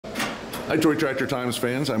Hi, Toy Tractor Times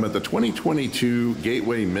fans. I'm at the 2022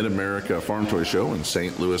 Gateway Mid-America Farm Toy Show in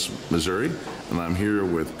St. Louis, Missouri, and I'm here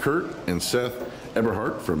with Curt and Seth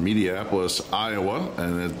Eberhart from Mediaoplis, Iowa,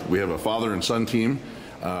 and we have a father and son team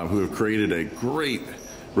who have created a great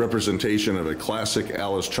representation of a classic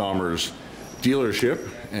Allis-Chalmers dealership,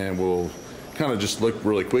 and we'll kind of just look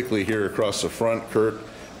really quickly here across the front. Curt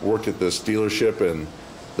worked at this dealership, and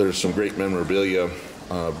there's some great memorabilia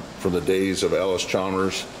from the days of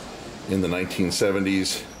Allis-Chalmers in the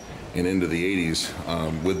 1970s and into the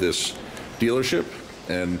 80s with this dealership.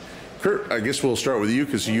 And Curt, I guess we'll start with you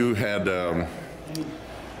because you had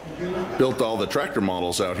built all the tractor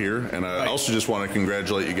models out here, and I also just want to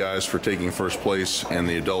congratulate you guys for taking first place in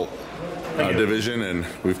the adult division, and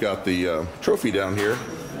we've got the trophy down here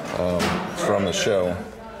from the show.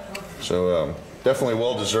 So definitely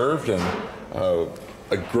well deserved, and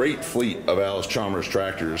a great fleet of Allis-Chalmers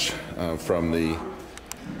tractors from the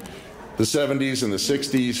 70s and the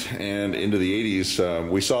 60s and into the 80s.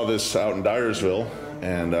 We saw this out in Dyersville,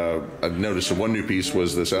 and I've noticed that one new piece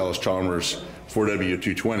was this Allis-Chalmers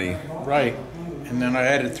 4W220. Right, and then I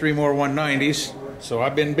added 3 more 190s, so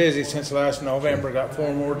I've been busy since last November, got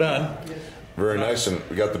 4 more done. Very nice, and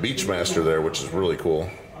we got the Beachmaster there, which is really cool.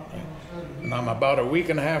 And I'm about a week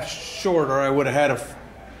and a half short, or I would have had a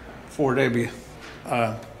 4W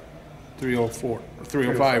 304,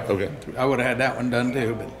 305. Okay. I would have had that one done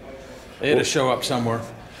too, but they had to show up somewhere.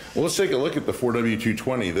 Well, let's take a look at the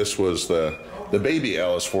 4W220. This was the baby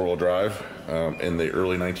Allis four-wheel drive in the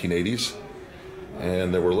early 1980s,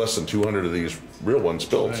 and there were less than 200 of these real ones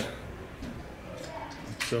built. Right.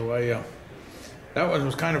 So that one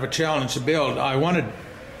was kind of a challenge to build. I wanted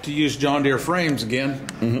to use John Deere frames again,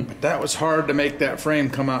 but that was hard to make that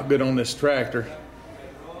frame come out good on this tractor.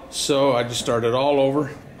 So I just started all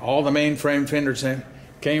over. All the main frame fenders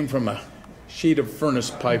came from a sheet of furnace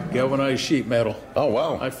pipe, galvanized sheet metal. Oh,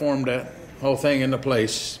 wow. I formed that whole thing into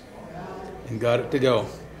place and got it to go.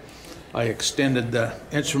 I extended the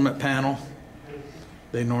instrument panel.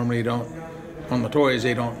 They normally don't, on the toys,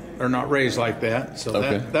 they're not raised like that. So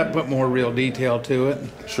okay. that put more real detail to it.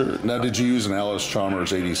 Sure. Now, did you use an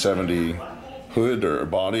Allis-Chalmers 8070 hood or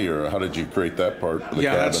body, or how did you create that part?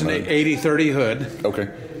 Yeah, that's an 8030 hood. Okay.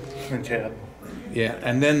 Cab. Yeah,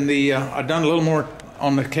 and then I done a little more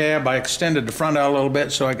on the cab. I extended the front out a little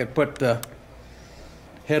bit so I could put the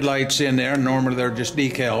headlights in there. Normally they're just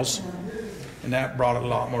decals, and that brought a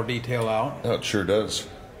lot more detail out. Oh, it sure does.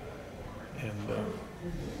 And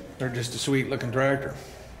they're just a sweet looking tractor.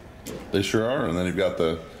 They sure are. And then you've got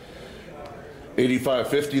the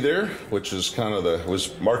 8550 there, which is kind of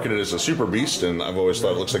was marketed as a super beast, and I've always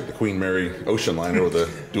thought it looks like the Queen Mary ocean liner with the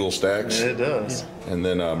dual stacks. It does. And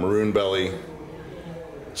then maroon belly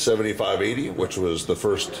 7580, which was the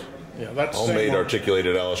first homemade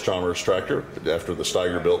articulated Allis-Chalmers tractor after the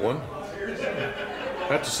Steiger built one.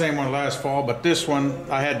 That's the same one last fall, but this one,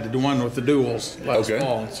 I had the one with the duals last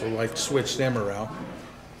fall, so I like switched them around.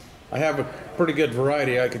 I have a pretty good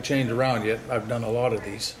variety I could change around yet. I've done a lot of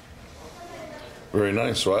these. Very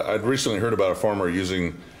nice. So I'd recently heard about a farmer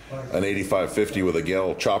using an 8550 with a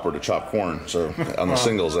Gale chopper to chop corn. So on the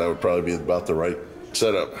singles, that would probably be about the right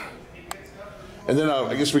setup. And then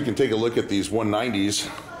I guess we can take a look at these 190s.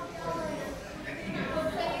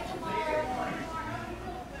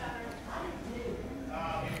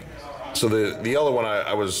 So the yellow one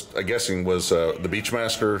I was guessing was the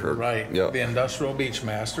Beachmaster. Right, yeah. the Industrial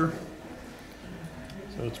Beachmaster.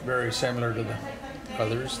 So it's very similar to the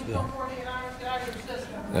others.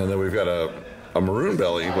 And then we've got a maroon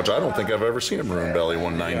belly, which I don't think I've ever seen a maroon belly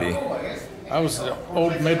 190. I was the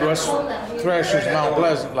old Midwest Thrashers Mount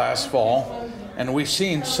Pleasant last fall, and we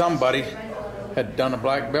seen somebody had done a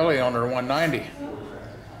black belly on their 190.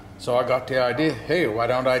 So I got the idea, hey, why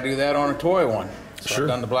don't I do that on a toy one? So Sure. I've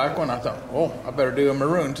done the black one. I thought, oh, I better do a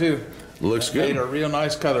maroon too. Looks good. Made a real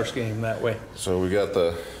nice color scheme that way. So we got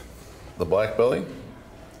the black belly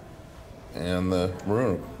and the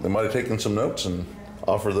maroon. They might have taken some notes and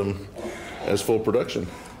offer them as full production.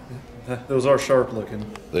 Those are sharp looking.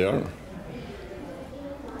 They are.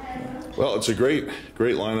 Well, it's a great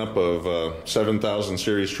lineup of 7000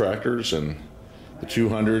 series tractors and the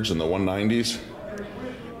 200s and the 190s.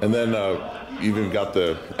 And then you've even got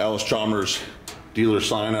the Allis-Chalmers dealer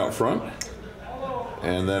sign out front.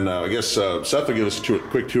 And then I guess Seth will give us a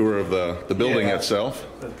quick tour of the building itself.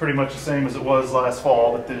 Pretty much the same as it was last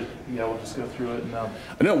fall, but we'll just go through it. And, I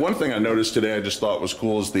know one thing I noticed today I just thought was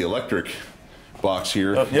cool is the electric box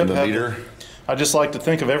here in the meter. I just like to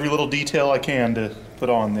think of every little detail I can to put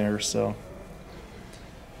on there. So,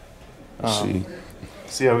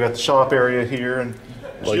 See, yeah, we got the shop area here, and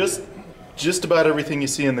just Just about everything you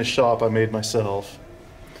see in this shop I made myself.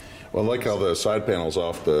 Well, I like how the side panels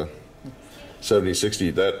off the 7060,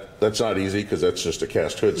 that's not easy because that's just a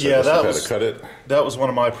cast hood, so Yeah, I that had was to cut it. That was one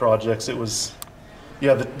of my projects. It was,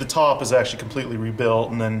 yeah, the top is actually completely rebuilt,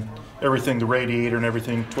 and then everything, the radiator and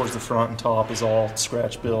everything towards the front and top is all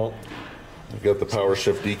scratch built. You got the power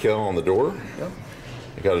shift decal on the door. Yep.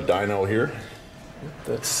 You got a dyno here.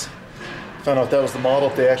 That's, found out that was the model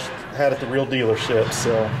they actually had at the real dealership,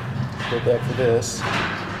 so built that for this.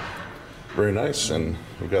 Very nice. And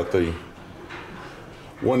we've got the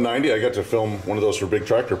 190. I got to film one of those for Big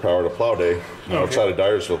Tractor Power at a plow day outside of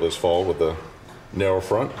Dyersville this fall with the narrow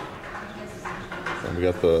front. And we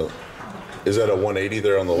got the, is that a 180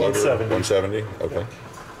 there on the loader? 170. 170, okay.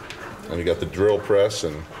 And you got the drill press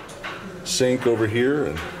and sink over here,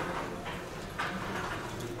 and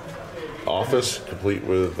office complete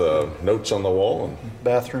with notes on the wall, and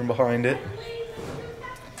Bathroom behind it.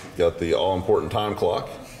 got the all-important time clock.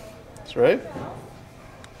 That's right.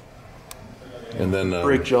 And then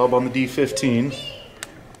Brake job on the D15.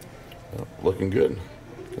 looking good.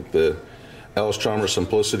 Got the Allis-Chalmers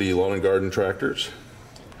Simplicity lawn and garden tractors.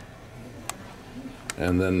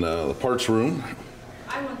 And then the parts room.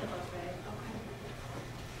 I want the buffet.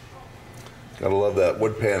 Gotta love that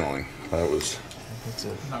wood paneling. That was That's a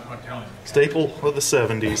I'm not going to tell him. staple of the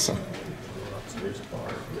 70s.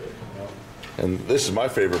 And this is my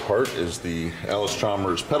favorite part, is the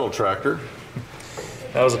Allis-Chalmers pedal tractor.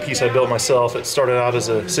 That was a piece I built myself. It started out as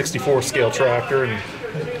a 64 scale tractor and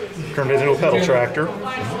turned it into a pedal tractor.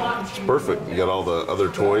 It's perfect. You got all the other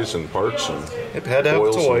toys and parts and It had to have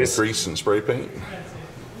oils toys. and grease and spray paint.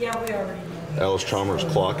 Yeah, we already know. Allis-Chalmers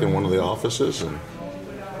clock in one of the offices, and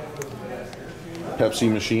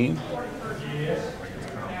Pepsi machine.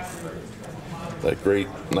 That great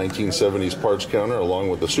 1970s parts counter along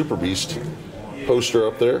with the Super Beast poster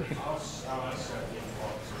up there.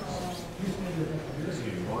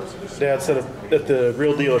 Dad said at the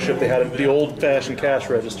real dealership they had the old-fashioned cash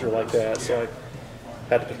register like that, so I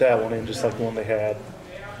had to put that one in just like the one they had.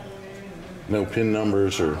 No PIN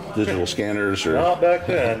numbers or digital scanners or Not back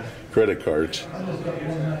then. credit cards.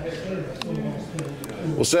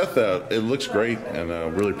 Well, Seth, it looks great, and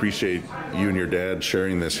really appreciate you and your dad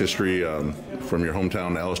sharing this history from your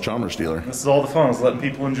hometown Allis-Chalmers dealer. This is all the fun, is letting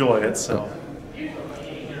people enjoy it. So,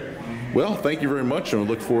 Well, thank you very much, and we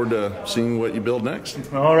look forward to seeing what you build next.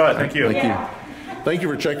 all right, thank you. Thank you. Thank you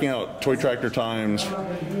for checking out Toy Tractor Times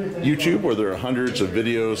YouTube, where there are hundreds of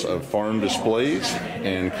videos of farm displays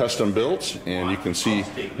and custom builds, and you can see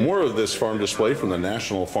more of this farm display from the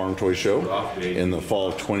National Farm Toy Show in the fall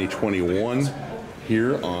of 2021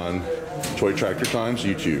 here on Toy Tractor Times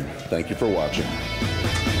YouTube. Thank you for watching.